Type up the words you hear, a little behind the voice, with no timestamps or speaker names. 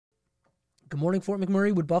Good morning, Fort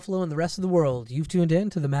McMurray, Wood Buffalo, and the rest of the world. You've tuned in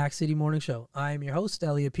to the Mac City Morning Show. I am your host,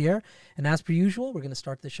 Elliott Pierre, and as per usual, we're going to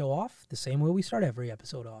start the show off the same way we start every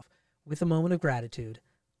episode off, with a moment of gratitude.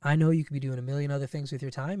 I know you could be doing a million other things with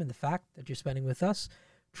your time, and the fact that you're spending with us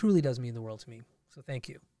truly does mean the world to me. So thank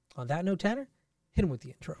you. On that note, Tanner, hit him with the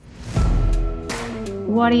intro.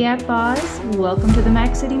 Whatty up, boss? Welcome to the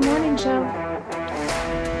Mac City Morning Show.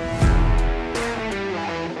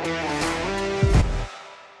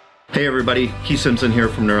 Hey everybody, Keith Simpson here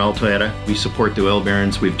from Norrell Toyota. We support the Oil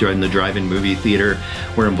Barons. We've joined the drive-in movie theater.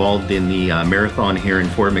 We're involved in the marathon here in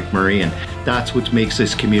Fort McMurray, and that's what makes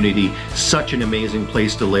this community such an amazing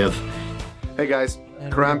place to live. Hey guys,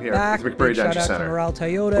 And Karam we're here. back. It's McMurray Big shout Dentistry out to Center. Norrell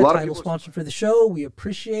Toyota, A lot of title people- sponsor for the show. We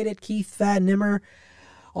appreciate it. Keith, Thad, Nimmer,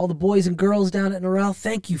 all the boys and girls down at Norrell,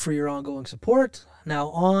 thank you for your ongoing support. Now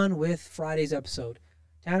on with Friday's episode.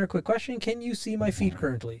 Tanner, quick question. Can you see my feet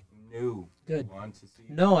currently? No. Good. Want to see?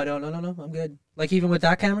 No, I don't. No. I'm good. Like even with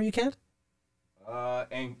that camera, you can't?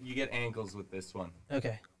 And you get ankles with this one.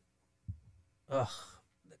 Okay. Ugh.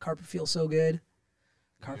 The carpet feels so good.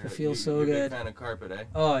 Carpet feels so you're a good. big fan of carpet, eh?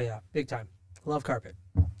 Oh, yeah. Big time. Love carpet.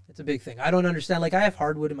 It's a big thing. I don't understand. Like, I have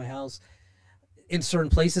hardwood in my house in certain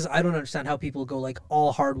places. I don't understand how people go, like,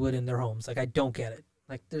 all hardwood in their homes. Like, I don't get it.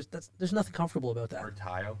 Like, there's nothing comfortable about that. Or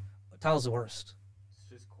tile. Tile's the worst. It's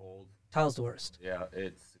just cold. Tile's the worst. Yeah,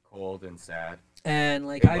 it's cold and sad. And,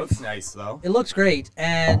 like, It looks nice, though. It looks great.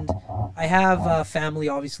 And I have family,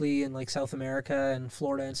 obviously, in, like, South America and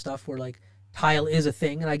Florida and stuff where, like, tile is a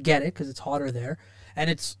thing. And I get it because it's hotter there. And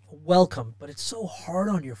it's welcome. But it's so hard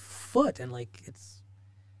on your foot. And, like, it's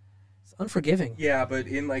unforgiving. Yeah, but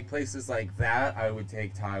in, like, places like that, I would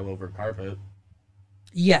take tile over carpet.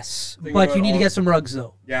 Yes. Think But about you need to all- get some rugs,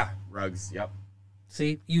 though. Yeah, rugs, yep.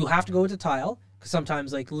 See, you have to go with the tile. Because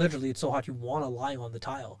sometimes, like, literally it's so hot you want to lie on the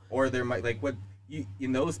tile. Or there might, like,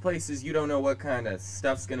 in those places, you don't know what kind of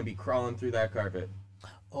stuff's going to be crawling through that carpet.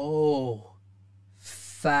 Oh.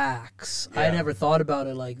 Facts. I Yeah. never thought about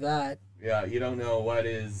it like that. Yeah, you don't know what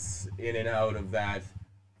is in and out of that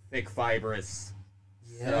thick fibrous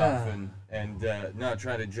stuff, and not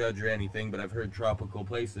trying to judge or anything, but I've heard tropical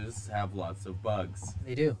places have lots of bugs.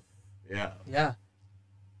 They do. Yeah. Yeah.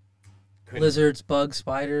 Couldn't- Lizards, bugs,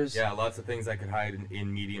 spiders. Yeah, lots of things that could hide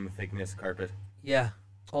in medium thickness carpet. Yeah.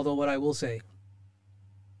 Although what I will say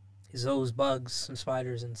is those bugs and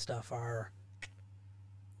spiders and stuff are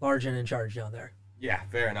large and in charge down there. Yeah,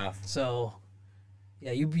 fair enough. So,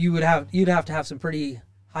 yeah, you'd have to have some pretty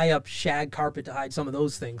high up shag carpet to hide some of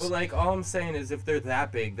those things. But like, all I'm saying is, if they're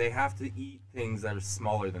that big, they have to eat things that are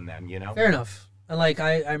smaller than them. You know? Fair enough. And like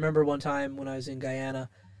I remember one time when I was in Guyana,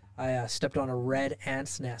 I stepped on a red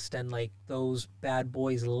ant's nest, and like those bad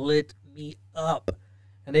boys lit me up,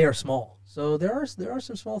 and they are small. So there are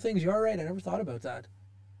some small things. You are right. I never thought about that.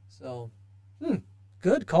 So,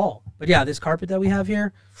 good call. But yeah, this carpet that we have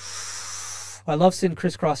here, I love sitting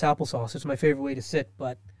crisscross applesauce. It's my favorite way to sit.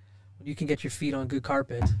 But when you can get your feet on good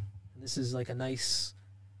carpet, and this is like a nice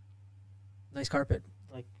carpet.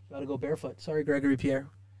 Like, you gotta go barefoot. Sorry, Gregory Pierre.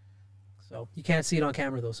 So you can't see it on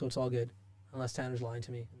camera though, so it's all good, unless Tanner's lying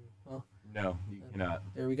to me. Well, No, you cannot.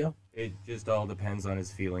 there we go. It just all depends on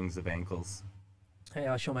his feelings of ankles. Hey,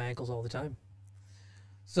 I show my ankles all the time.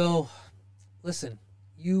 So, listen,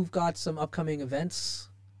 you've got some upcoming events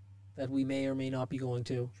that we may or may not be going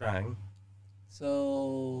to. Trying.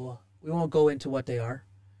 So we won't go into what they are,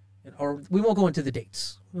 or we won't go into the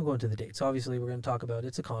dates. We won't go into the dates. Obviously, we're going to talk about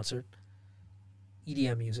it's a concert,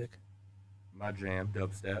 EDM music. My jam,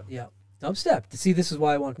 dubstep. Yeah, dubstep. See, this is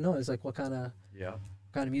why I want to know. Is like what kind of Yeah.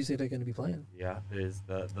 music they're going to be playing. Yeah, there's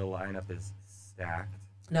the lineup is stacked.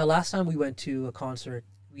 Now, last time we went to a concert,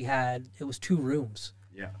 it was 2 rooms.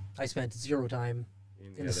 Yeah. I spent 0 time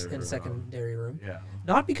in other a room. secondary room. Yeah.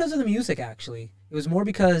 Not because of the music, actually. It was more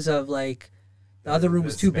because of, like, the other room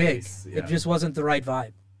was too space, big. yeah. It just wasn't the right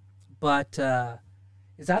vibe. But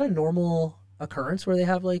is that a normal occurrence where they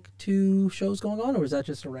have, like, 2 shows going on, or is that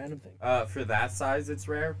just a random thing? For that size, it's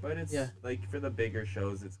rare, but it's Yeah. like for the bigger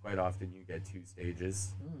shows, it's quite often you get 2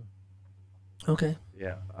 stages. Okay.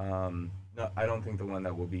 Yeah. No, I don't think the one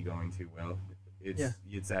that we'll be going to will.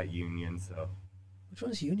 It's at Union, so Which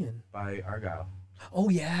one's Union? by Argyle. Oh,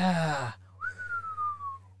 yeah.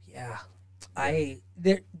 Yeah.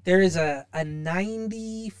 There is a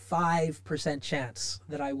 95% chance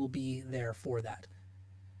that I will be there for that.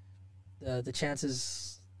 The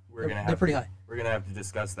chances, they're pretty high. We're gonna have to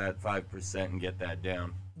discuss that 5% and get that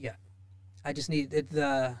down. Yeah. I just need it.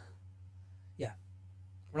 Yeah.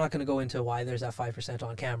 We're not going to go into why there's that 5%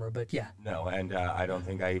 on camera, but yeah. No, and I don't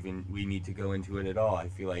think we need to go into it at all. I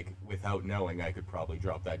feel like without knowing, I could probably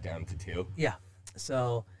drop that down to 2. Yeah.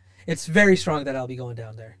 So, It's very strong that I'll be going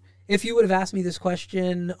down there. If you would have asked me this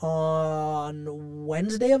question on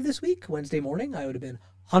Wednesday of this week, Wednesday morning, I would have been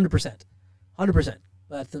 100%. 100%.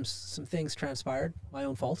 But some things transpired, my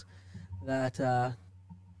own fault, that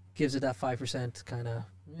gives it that 5% kind of...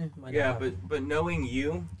 Yeah, but knowing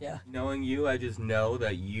you, yeah, I just know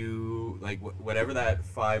that you, like, whatever that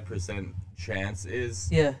 5% chance is,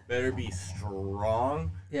 yeah, better be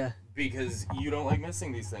strong. Yeah. Because you don't like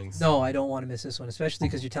missing these things. No, I don't want to miss this one, especially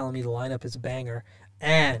because you're telling me the lineup is a banger,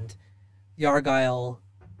 and the Argyle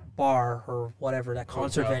bar or whatever, that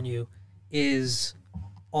concert venue, is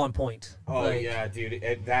on point. Oh, like, yeah, dude.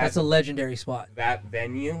 That's a legendary spot. That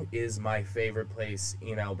venue is my favorite place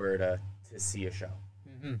in Alberta to see a show.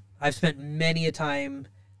 Mm-hmm. I've spent many a time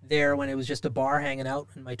there when it was just a bar hanging out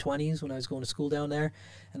in my 20s when I was going to school down there.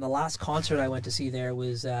 And the last concert I went to see there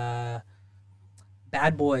was Bad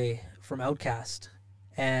Boy from Outkast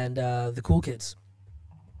and the Cool Kids.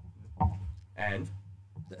 And?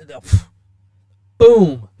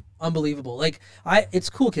 Boom! Unbelievable. Like,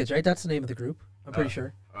 it's Cool Kids, right? That's the name of the group. I'm pretty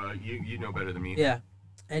sure. You know better than me. Yeah.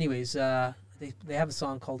 Anyways, they have a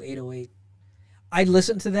song called 808. I'd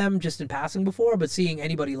listened to them just in passing before, but seeing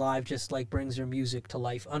anybody live just like brings their music to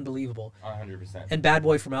life. Unbelievable. 100%. And Bad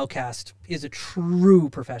Boy from Outkast is a true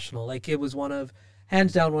professional. Like, it was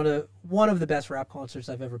hands down one of the best rap concerts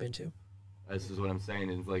I've ever been to. This is what I'm saying.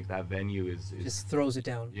 Is like that venue is just throws it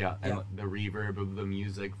down. Yeah, and the reverb of the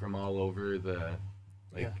music from all over the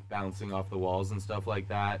bouncing off the walls and stuff like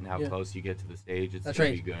that, and how close you get to the stage. It's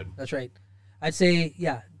gonna be good. That's right. I'd say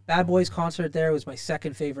Bad Boy's concert there was my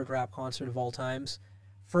second favorite rap concert of all times.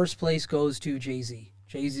 First place goes to Jay-Z.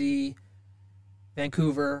 Jay-Z,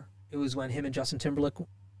 Vancouver. It was when him and Justin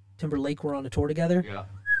Timberlake were on a tour together. Yeah.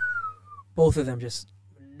 Both of them just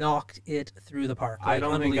knocked it through the park. I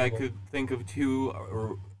don't think I could think of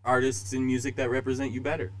two artists in music that represent you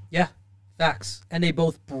better. Yeah, facts. And they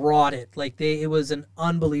both brought it. Like, it was an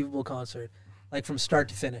unbelievable concert, like from start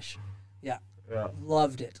to finish. Yeah.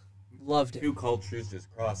 Loved it. Loved it. Two cultures just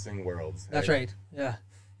crossing worlds. That's right. Yeah.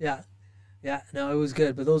 No, it was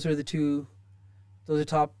good. But those are the two. Those are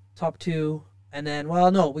top two. And then, well,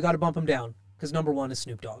 no, we got to bump them down because number one is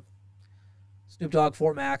Snoop Dogg. Snoop Dogg,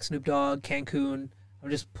 Fort Mac, Snoop Dogg, Cancun. I'm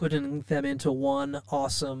just putting them into one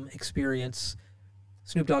awesome experience.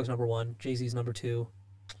 Snoop Dogg's number one. Jay-Z's number two.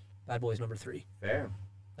 Bad Boy's number three. Fair.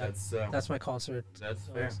 That's my concert. That's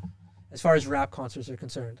fair. As far as rap concerts are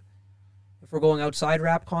concerned. If we're going outside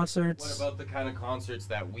rap concerts... What about the kind of concerts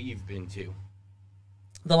that we've been to?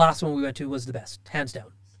 The last one we went to was the best. Hands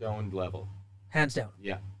down. Stoned level. Hands down.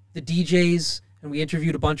 Yeah. The DJs, and we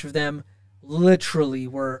interviewed a bunch of them, literally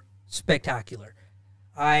were spectacular.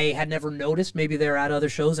 I had never noticed. Maybe they're at other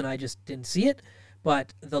shows and I just didn't see it.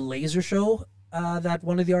 But the laser show that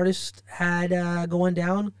one of the artists had going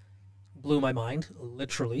down blew my mind,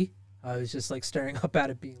 literally. I was just like staring up at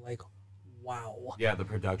it being like, wow. Yeah, the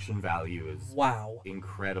production value is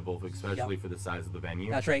incredible, especially for the size of the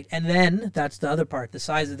venue. That's right. And then that's the other part. The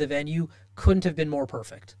size of the venue couldn't have been more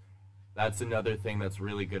perfect. That's another thing that's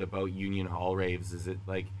really good about Union Hall raves is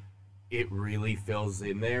it really fills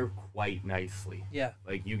in there quite nicely. Yeah.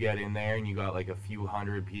 Like, you get in there and you got like a few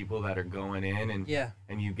hundred people that are going in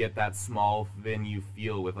and you get that small venue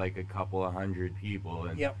feel with like a couple of hundred people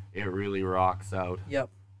and it really rocks out. Yep.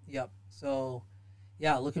 So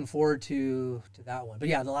yeah, looking forward to that one. But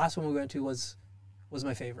yeah, the last one we went to was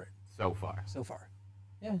my favorite. So far.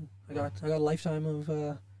 Yeah. I got a lifetime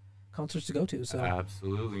of concerts to go to. So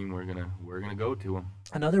absolutely, and we're gonna go to them.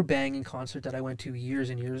 Another banging concert that I went to years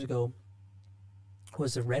and years ago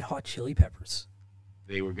was the Red Hot Chili Peppers.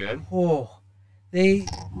 They were good. Oh, they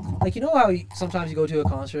like, you know how sometimes you go to a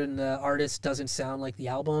concert and the artist doesn't sound like the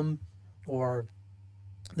album, or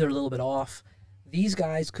they're a little bit off. These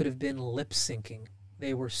guys could have been lip syncing.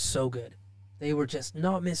 They were so good. They were just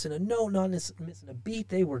not missing a note, not missing a beat.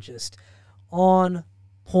 They were just on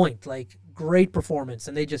point. Like, great performance,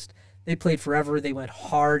 and they played forever. They went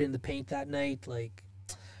hard in the paint that night. Like,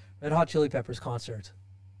 Red Hot Chili Peppers concert,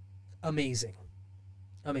 amazing.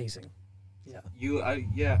 Yeah.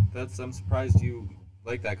 I'm surprised you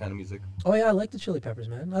like that kind of music. Oh yeah, I like the Chili Peppers,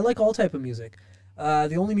 man. I like all type of music.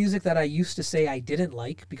 The only music that I used to say I didn't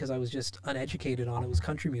like because I was just uneducated on it was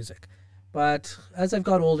country music. But as I've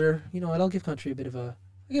got older, you know, I'll give country I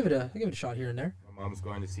give it a shot here and there. My mom's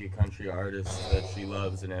going to see a country artist that she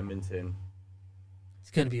loves in Edmonton.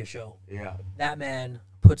 It's going to be a show. Yeah. That man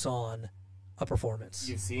puts on a performance.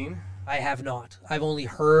 You've seen? I have not. I've only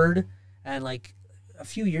heard, and like a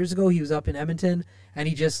few years ago he was up in Edmonton and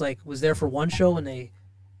he just like was there for one show and they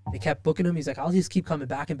kept booking him. He's like, I'll just keep coming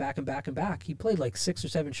back and back and back and back. He played like 6 or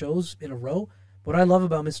 7 shows in a row, What I love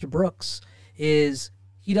about Mr. Brooks is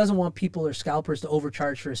he doesn't want people or scalpers to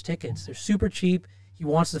overcharge for his tickets. They're super cheap. He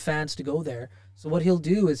wants the fans to go there. So what he'll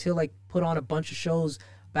do is he'll like put on a bunch of shows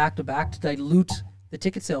back to back to dilute the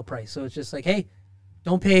ticket sale price. So it's just like, hey,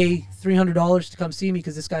 don't pay $300 to come see me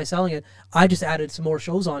because this guy's selling it. I just added some more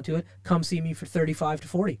shows onto it. Come see me for $35 to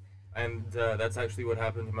 $40. And that's actually what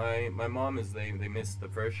happened to my mom. Is they missed the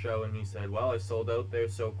first show, and he said, well, I sold out there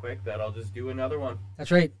so quick that I'll just do another one. That's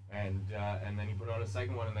right. And then he put on a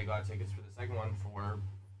second one, and they got tickets for the second one for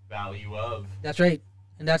value of. That's right.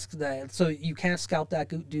 And that's that. So you can't scalp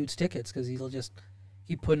that dude's tickets because he'll just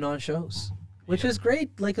keep putting on shows, which is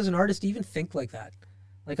great. Like as an artist, to even think like that.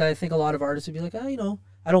 Like I think a lot of artists would be like, oh, you know,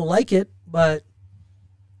 I don't like it, but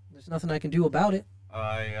there's nothing I can do about it.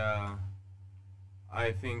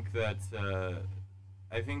 I think that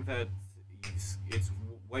it's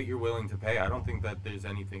what you're willing to pay. I don't think that there's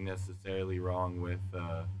anything necessarily wrong with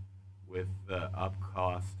the up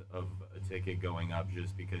cost of a ticket going up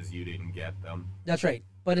just because you didn't get them. That's right.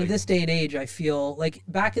 But in this day and age, I feel like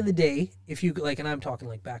back in the day, if you like, and I'm talking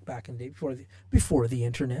like back in the day before the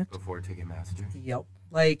internet, before Ticketmaster. Yep.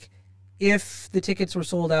 Like if the tickets were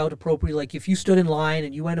sold out appropriately, like if you stood in line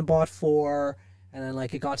and you went and bought 4, and then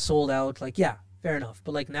like it got sold out, like yeah. Fair enough.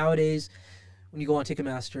 But like nowadays, when you go on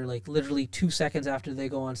Ticketmaster, like literally 2 seconds after they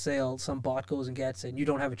go on sale, some bot goes and gets it, and you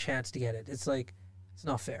don't have a chance to get it. It's like, it's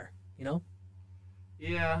not fair, you know?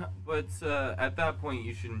 Yeah, but at that point,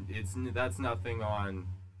 you shouldn't. That's nothing on.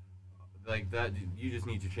 Like that, you just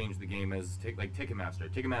need to change the game as Ticketmaster.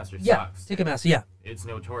 Ticketmaster sucks. Ticketmaster, yeah. It's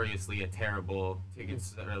notoriously a terrible ticket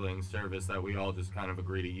selling service that we all just kind of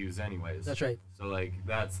agree to use anyways. That's right. So like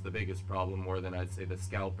that's the biggest problem more than I'd say the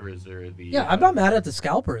scalpers or the. Yeah, I'm not mad at the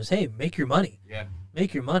scalpers. Hey, make your money. Yeah.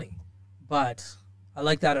 Make your money, but I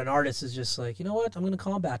like that an artist is just like, you know what, I'm gonna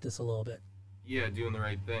combat this a little bit. Yeah, doing the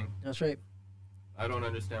right thing. That's right. I don't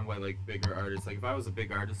understand why like bigger artists, like if I was a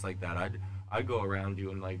big artist like that, I'd go around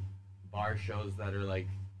doing like bar shows that are like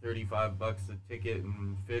 $35 a ticket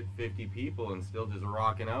and fit 50 people and still just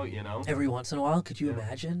rocking out, you know? Every once in a while, could you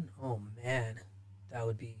imagine? Oh man, that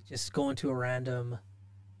would be just going to a random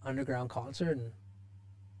underground concert and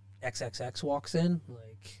XXX walks in,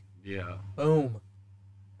 like yeah, boom.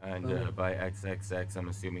 And boom. By XXX, I'm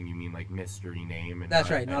assuming you mean like mystery name. And that's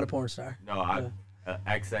right, not a porn star. No,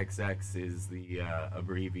 XXX is the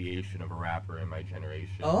abbreviation of a rapper in my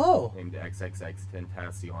generation. Oh. Named XXX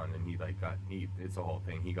Tentacion, and it's a whole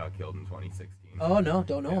thing. He got killed in 2016. Oh no,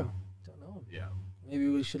 don't know him. Don't know him. Yeah. Maybe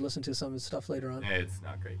we should listen to some of his stuff later on. Yeah, it's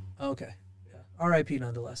not great. Okay. Yeah. R.I.P.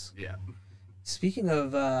 nonetheless. Yeah. Speaking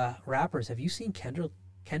of rappers, have you seen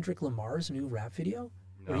Kendrick Lamar's new rap video?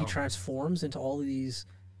 No. Where he transforms into all of these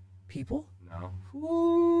people? No.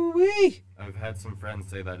 Ooh-wee. I've had some friends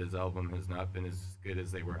say that his album has not been as good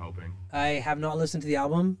as they were hoping. I have not listened to the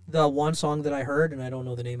album. The one song that I heard, and I don't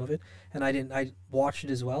know the name of it, and I watched it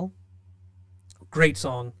as well. Great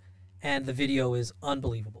song, and the video is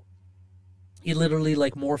unbelievable. He literally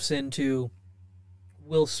like morphs into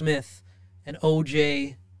Will Smith and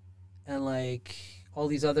OJ and like all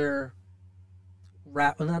these other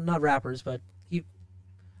not rappers, but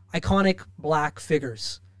iconic black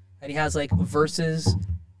figures. And he has like verses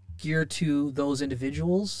geared to those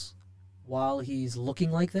individuals while he's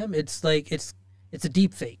looking like them. It's like it's a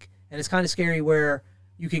deep fake, and it's kind of scary where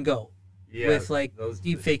you can go with like those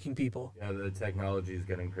deep faking people. Yeah, the technology is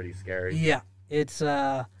getting pretty scary. Yeah, it's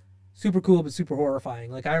super cool but super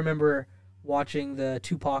horrifying. Like I remember watching the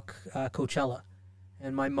Tupac Coachella,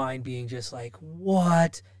 and my mind being just like,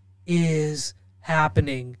 what is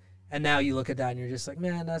happening? And now you look at that and you're just like,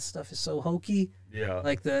 man, that stuff is so hokey. Yeah.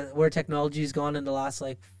 Like where technology's gone in the last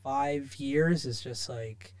like 5 years is just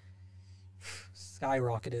like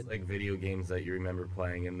skyrocketed. It's like video games that you remember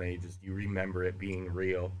playing and you remember it being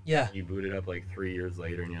real. Yeah. You boot it up like 3 years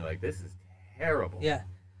later and you're like, this is terrible. Yeah.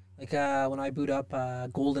 Like when I boot up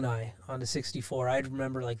GoldenEye on the 64, I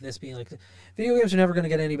remember like this being like, video games are never going to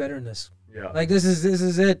get any better than this. Yeah. Like this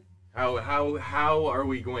is it. How are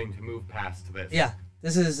we going to move past this? Yeah.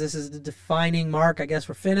 This is the defining mark. I guess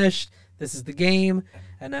we're finished. This is the game.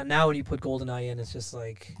 And now when you put GoldenEye in, it's just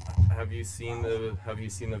like. Have you seen the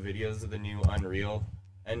videos of the new Unreal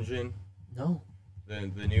engine? No.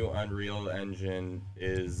 The new Unreal engine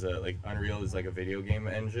is like Unreal is like a video game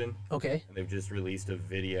engine. Okay. And they've just released a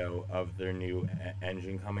video of their new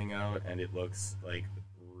engine coming out, and it looks like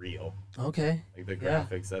real. Okay. Like the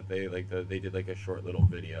graphics that they did like a short little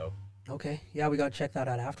video. Okay. Yeah, we gotta check that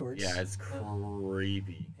out afterwards. Yeah, it's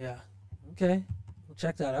creepy. Yeah. Okay. We'll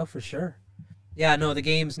check that out for sure. Yeah, no, the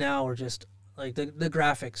games now are just like the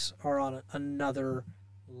graphics are on another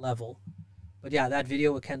level. But yeah, that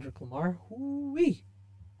video with Kendrick Lamar, whoo-wee.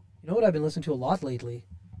 You know what I've been listening to a lot lately?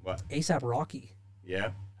 What? A$AP Rocky.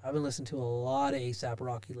 Yeah? I've been listening to a lot of A$AP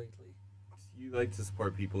Rocky lately. You like to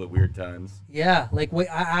support people at weird times. Yeah, like way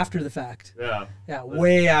after the fact. Yeah. Yeah,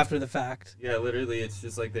 way after the fact. Yeah, literally, it's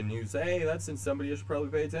just like the news. Hey, that's somebody you should probably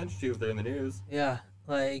pay attention to if they're in the news. Yeah,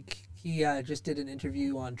 like he just did an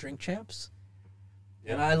interview on Drink Champs.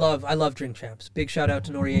 Yeah. And I love Drink Champs. Big shout out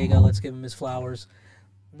to Noriega. Let's give him his flowers.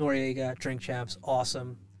 Noriega, Drink Champs,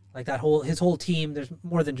 awesome. Like his whole team. There's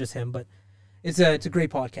more than just him, but it's a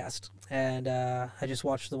great podcast. And I just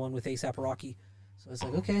watched the one with A$AP Rocky, so it's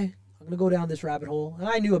like, okay, I'm gonna go down this rabbit hole. And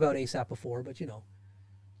I knew about A$AP before, but you know,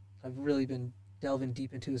 I've really been delving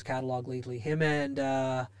deep into his catalog lately. Him and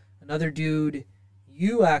another dude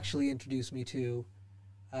you actually introduced me to,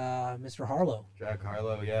 Mr. Harlow. Jack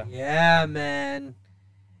Harlow, yeah. Yeah, man.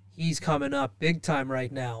 He's coming up big time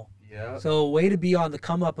right now. Yeah. So way to be on the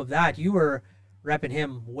come up of that. You were repping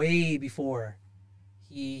him way before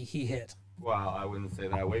he hit. Wow, I wouldn't say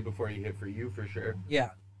that. Way before he hit for you, for sure. Yeah.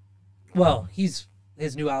 Well, his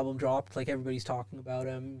new album dropped. Like, everybody's talking about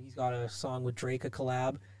him. He's got a song with Drake, a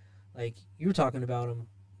collab. Like, you were talking about him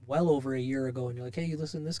well over a year ago, and you're like, hey, you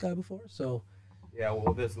listened to this guy before? So... Yeah,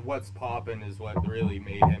 well, this What's Poppin' is what really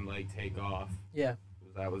made him, like, take off. Yeah.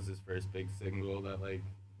 That was his first big single that, like,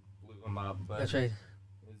 blew him up. But that's right.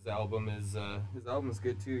 His album is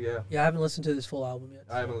good, too, yeah. Yeah, I haven't listened to this full album yet.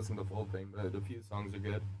 I haven't listened to the full thing, but a few songs are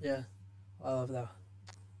good. Yeah. I love that.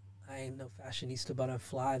 I ain't no fashionista, but I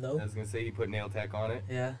fly, though. I was going to say, he put Nail Tech on it.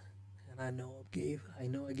 Yeah. And I know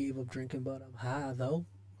I gave up drinking, but I'm high, though.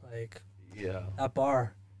 Like, yeah. That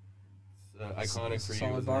bar. Iconic for you.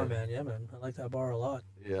 Solid bar, man. Yeah, man. I like that bar a lot.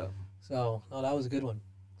 Yeah. So, no, that was a good one.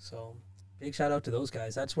 So, big shout out to those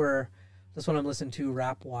guys. That's what I'm listening to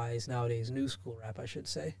rap wise nowadays. New school rap, I should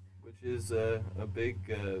say. Which is a big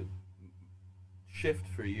shift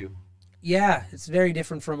for you. Yeah, it's very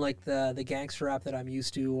different from like the gangster rap that I'm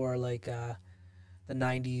used to, or like the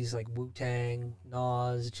 90s, like Wu-Tang,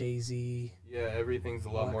 Nas, Jay-Z. Yeah, everything's a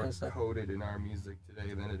lot more kind of coded in our music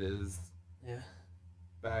today than it is. Yeah.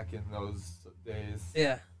 Back in those days.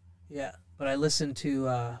 Yeah, yeah. But I listen to,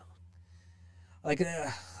 a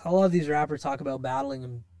lot of these rappers talk about battling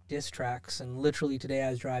and diss tracks, and literally today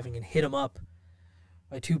I was driving and Hit 'Em Up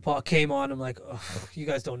by Tupac came on. I'm like, oh, you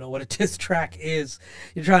guys don't know what a diss track is.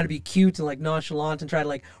 You're trying to be cute and like nonchalant and try to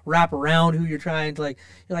like rap around who you're trying to like.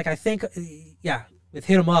 You're like, I think, yeah. With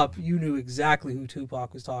Hit 'Em Up, you knew exactly who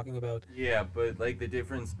Tupac was talking about. Yeah, but like the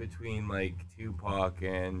difference between like Tupac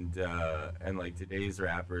and like today's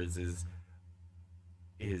rappers is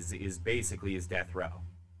basically his Death Row.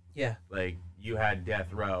 Yeah. Like you had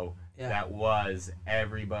Death Row, that was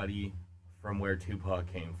everybody from where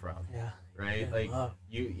Tupac came from. Yeah. Right? Yeah, like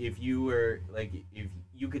if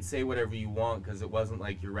you could say whatever you want, because it wasn't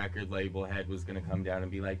like your record label head was gonna come down and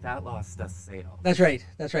be like, that lost us sales. That's right.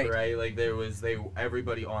 That's right. Right? Like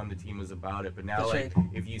everybody on the team was about it. But now, that's like, right.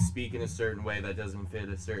 if you speak in a certain way that doesn't fit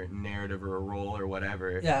a certain narrative or a role or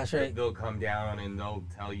whatever, yeah, that's right. they'll come down and they'll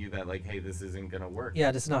tell you that like, hey, this isn't gonna work.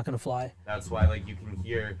 Yeah, this is not gonna fly. That's why like you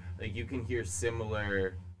can hear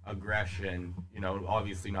similar aggression, you know,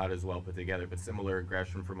 obviously not as well put together, but similar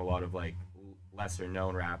aggression from a lot of like lesser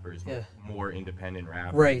known rappers, more independent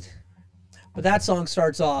rappers. Right. But that song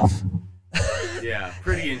starts off yeah,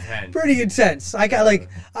 pretty intense. Pretty intense. I got like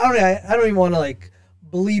I don't even want to like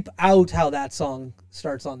bleep out how that song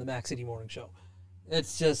starts on the Mac City Morning Show.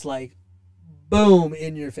 It's just like boom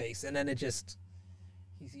in your face, and then he's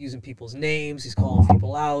using people's names, he's calling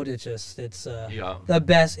people out. It's the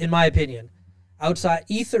best in my opinion. Outside,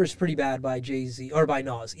 Ether's pretty bad by Jay-Z, or by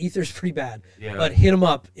Nas. Ether's pretty bad. Yeah. But Hit 'Em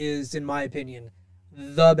Up is, in my opinion,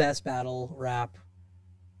 the best battle rap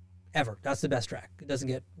ever. That's the best track. It doesn't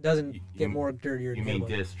get more dirtier. You mean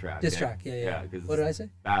diss track? Diss track, yeah. What did I say?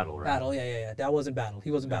 Battle rap. Battle, yeah. That wasn't battle. He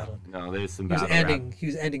wasn't battling. No, there's some battle rap. He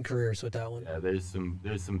was ending careers with that one. Yeah, there's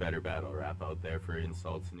some better battle rap out there for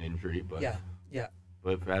insults and injury, but yeah.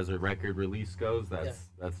 But as a record release goes, that's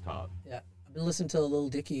top. Yeah, I've been listening to Lil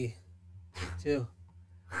Dicky too.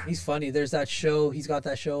 He's funny. There's that show. He's got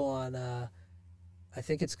that show on. I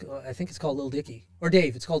think it's called Lil Dicky or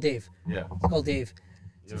Dave. It's called Dave. Yeah. It's called Dave.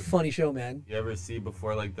 It's a funny show, man. You ever see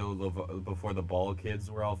before like before the ball kids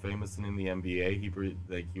were all famous and in the NBA,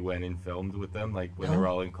 he went and filmed with them like when they were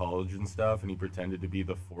all in college and stuff, and he pretended to be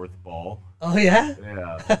the fourth ball. Oh yeah.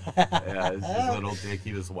 Yeah. Yeah. It's just Little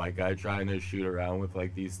Dicky, this white guy trying to shoot around with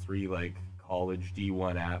like these three like college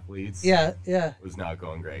D1 athletes. Yeah. It was not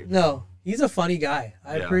going great. No, he's a funny guy.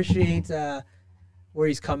 I appreciate where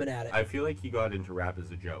he's coming at it. I feel like he got into rap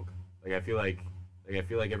as a joke. Like I feel like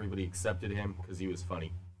everybody accepted him because he was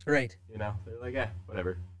funny. Right. You know, they're like, yeah,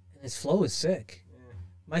 whatever. And his flow is sick. Yeah.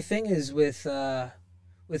 My thing is with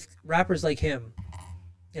rappers like him,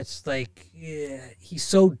 it's like, yeah, he's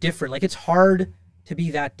so different. Like, it's hard to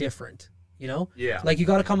be that different, you know? Yeah. Like, you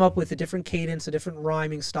got to come up with a different cadence, a different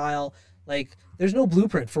rhyming style. Like, there's no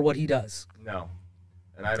blueprint for what he does. No.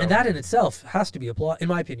 And I don't. And that in itself has to be applauded, in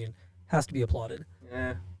my opinion, has to be applauded.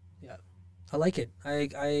 Yeah. Yeah. I like it.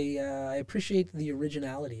 I appreciate the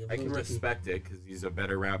originality of I can Lil Dicky. respect it because he's a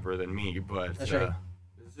better rapper than me, but That's right.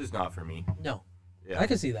 this is not for me. No. Yeah. I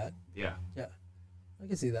can see that. Yeah. Yeah. I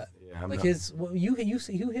can see that. Yeah. I'm Like not- his, well, you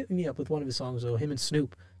hit me up with one of his songs though. Him and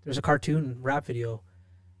Snoop. There's a cartoon rap video.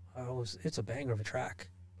 It's a banger of a track.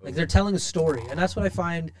 Like they're telling a story, and that's what I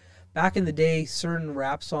find. Back in the day, certain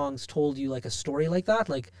rap songs told you like a story like that.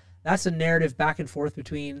 Like that's a narrative back and forth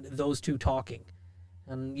between those two talking,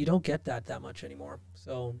 and you don't get that much anymore.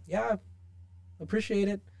 So yeah, appreciate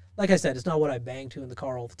it. Like I said, it's not what I bang to in the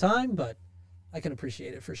car all the time, but I can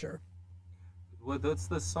appreciate it for sure. What's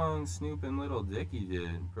the song Snoop and Lil Dicky did?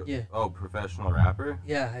 Yeah. Oh, Professional Rapper?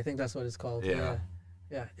 Yeah, I think that's what it's called. Yeah.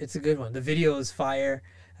 Yeah, it's a good one. The video is fire,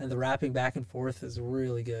 and the rapping back and forth is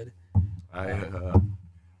really good.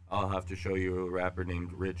 I'll have to show you a rapper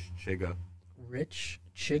named Rich Chiga. Rich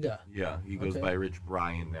Chiga. Yeah, he goes Okay. by Rich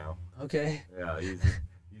Brian now. Okay, Yeah, he's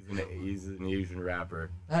an Asian rapper,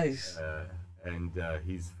 nice. and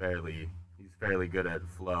he's fairly good at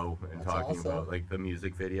flow and That's talking awesome. about like the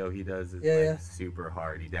music video he does is Yeah, like yeah. super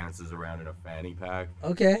hard. He dances around in a fanny pack.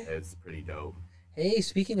 Okay. It's pretty dope. Hey,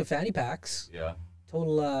 speaking of fanny packs, Yeah,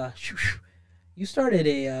 total. You started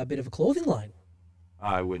a bit of a clothing line.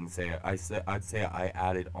 I wouldn't say it. I'd say I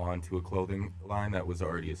added on to a clothing line that was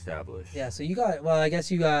already established. Yeah. So you got. Well, I guess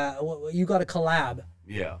you got a collab.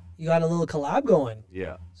 Yeah, You got a little collab going.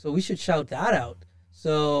 yeah. So we should shout that out.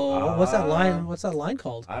 So what's that line? What's that line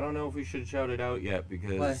called? I don't know if we should shout it out yet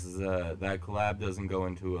because that collab doesn't go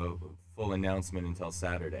into a full announcement until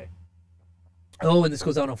Saturday. Oh, and this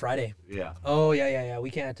goes out on Friday. Yeah, Oh yeah. We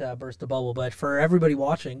can't burst the bubble, but for everybody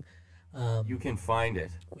watching, you can find it.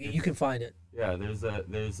 you can find it. Yeah, there's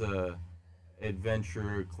a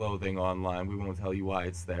adventure clothing online. We won't tell you why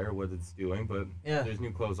it's there, what it's doing, but Yeah. there's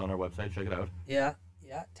new clothes on our website. Check it out. Yeah.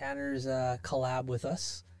 Tanner's collab with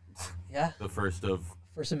us. Yeah, The first of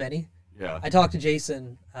for so many. yeah. I talked to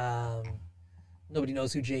Jason. Nobody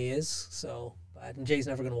knows who Jay is, so and Jay's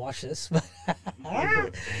never gonna watch this.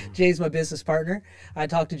 But Jay's my business partner. I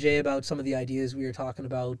talked to Jay about some of the ideas we were talking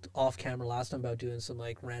about off camera last time about doing some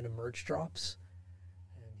like random merch drops,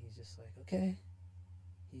 and he's just like, okay.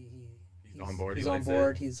 He's on board. He's he on likes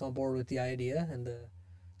board. it. He's on board with the idea and the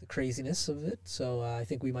craziness of it. So I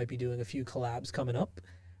think we might be doing a few collabs coming up.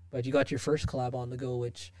 But you got your first collab on the go,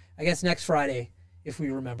 which I guess next Friday, if we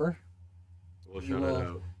remember, We'll we shout it will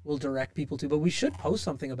out. we'll direct people to. But we should post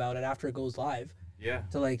something about it after it goes live Yeah.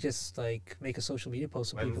 to like just like make a social media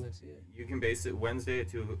post so When- people can see it. You can base it Wednesday at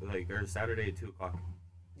 2, or Saturday at 2:00.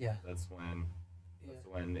 Yeah, That's when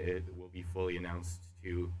Yeah. it will be fully announced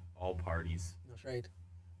to all parties. that's right.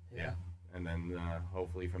 Yeah. And then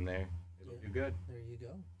hopefully from there it'll Yeah. do good. There you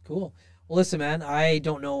go. Cool. Well, listen, man. I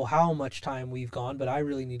don't know how much time we've gone, but I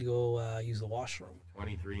really need to go use the washroom.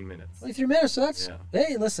 23 minutes. 23 minutes. So that's Yeah.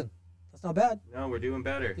 hey, listen, that's not bad. No, we're doing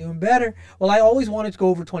better. Doing better. Well, I always wanted to go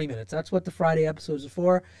over 20 minutes. That's what the Friday episodes are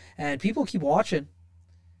for. And people keep watching.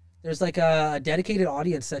 There's like a dedicated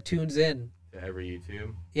audience that tunes in. To every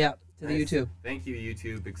YouTube. Yeah, to the Nice. YouTube. Thank you,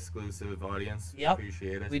 YouTube exclusive audience. Yep.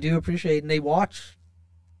 Appreciate it. We do appreciate it. And they watch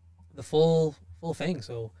the full thing.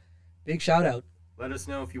 So big shout out. Let us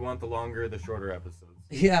know if you want the longer or the shorter episodes.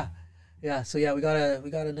 Yeah. Yeah. So yeah, we got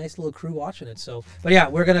a nice little crew watching it. So but yeah,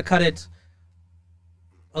 we're gonna cut it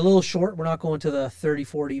a little short. We're not going to the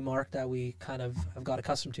 30-40 mark that we kind of have got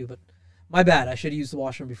accustomed to, but my bad. I should have used the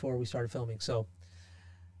washroom before we started filming. So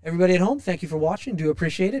everybody at home, thank you for watching. Do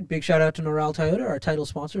appreciate it. Big shout out to Noral Toyota, our title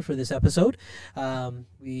sponsor for this episode.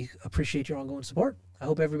 We appreciate your ongoing support. I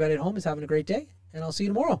hope everybody at home is having a great day, and I'll see you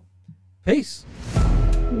tomorrow. Peace.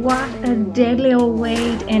 What a deadly old way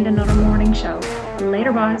to end another morning show.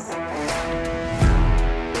 Later, boys.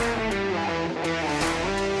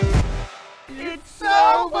 It's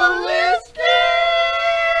so ballistic!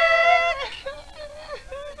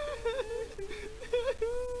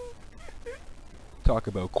 Talk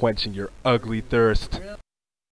about quenching your ugly thirst.